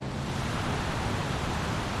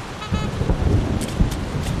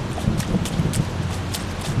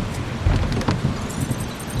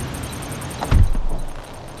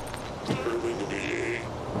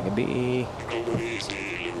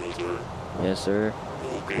sir.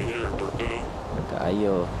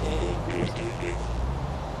 Kaayo.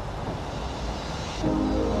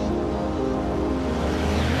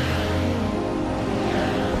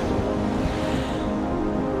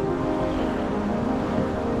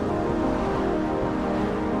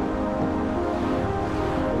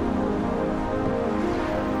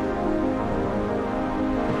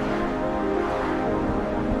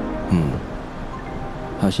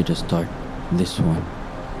 How should I start this one?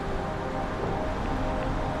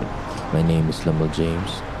 My name is Lamal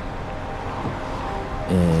James,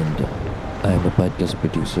 and I'm a podcast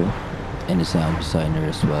producer and a sound designer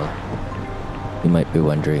as well. You might be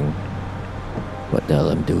wondering what the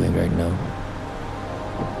hell I'm doing right now.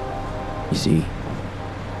 You see,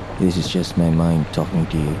 this is just my mind talking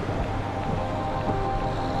to you.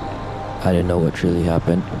 I don't know what really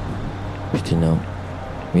happened, but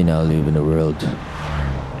we now live in a world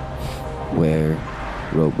where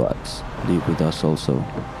robots live with us also.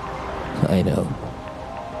 I know.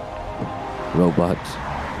 Robots.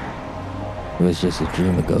 It was just a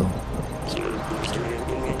dream ago.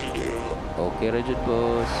 Okay, Rajud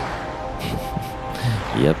boss.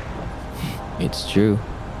 Yep. It's true.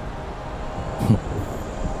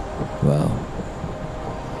 Wow.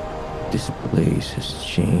 This place has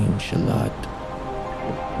changed a lot.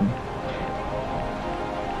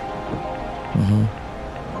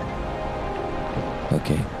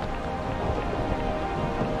 Okay.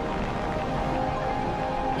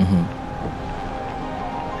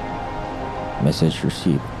 Message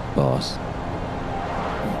received, boss.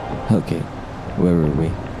 Okay, where were we?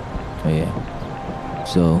 Oh yeah.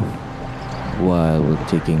 So, while we're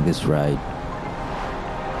taking this ride,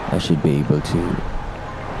 I should be able to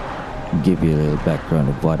give you a little background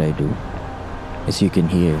of what I do. As you can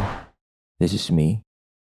hear, this is me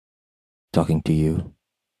talking to you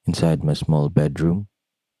inside my small bedroom.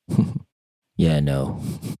 Yeah, I know.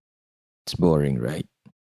 It's boring, right?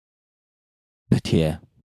 But yeah,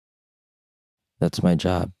 that's my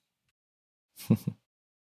job.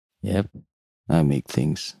 Yep, I make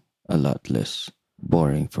things a lot less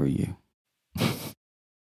boring for you.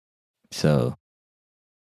 So,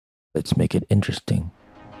 let's make it interesting.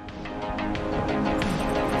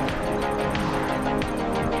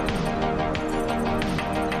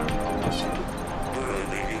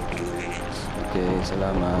 Okay,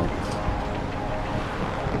 salamat.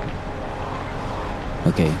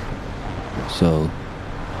 Okay, so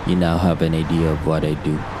you now have an idea of what I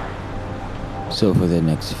do. So for the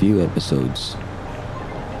next few episodes,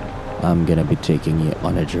 I'm gonna be taking you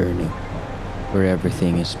on a journey where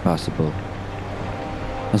everything is possible,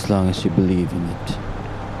 as long as you believe in it.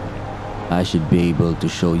 I should be able to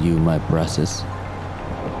show you my process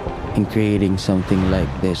in creating something like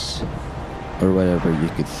this, or whatever you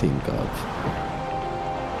could think of.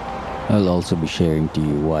 I'll also be sharing to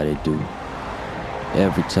you what I do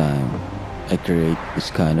every time I create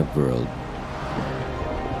this kind of world.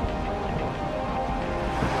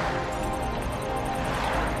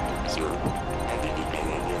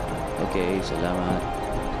 Okay, salamat.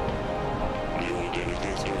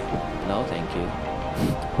 No, thank you.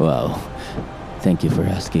 Wow, thank you for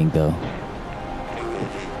asking though.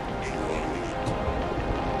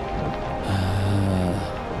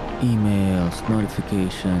 Emails,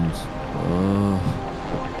 notifications. Oh.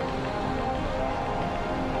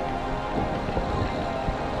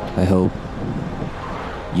 I hope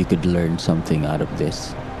you could learn something out of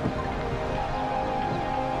this.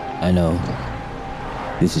 I know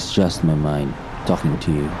this is just my mind talking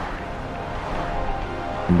to you.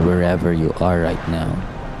 And wherever you are right now,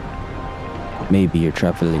 maybe you're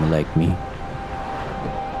traveling like me.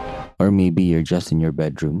 Or maybe you're just in your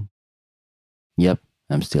bedroom. Yep,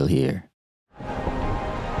 I'm still here.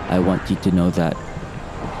 I want you to know that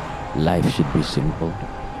life should be simple.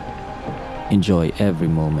 Enjoy every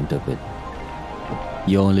moment of it.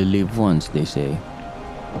 You only live once, they say.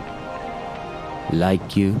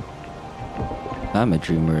 Like you, I'm a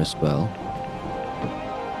dreamer as well.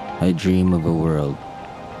 I dream of a world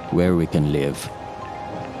where we can live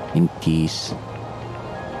in peace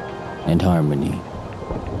and harmony.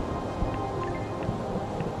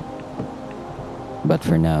 But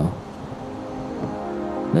for now,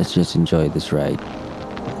 let's just enjoy this ride.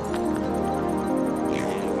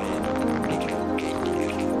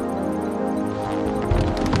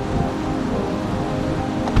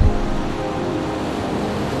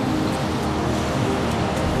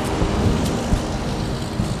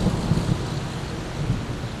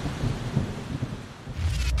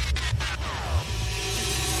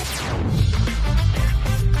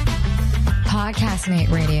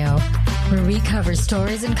 Podcastmate Radio, where we cover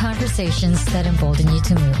stories and conversations that embolden you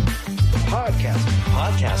to move.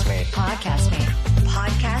 Podcastmate.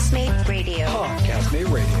 Podcastmate Radio. Podcastmate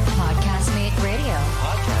Radio. Podcastmate Radio.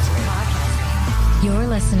 Podcastmate. You're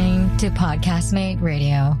listening to Podcastmate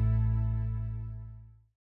Radio.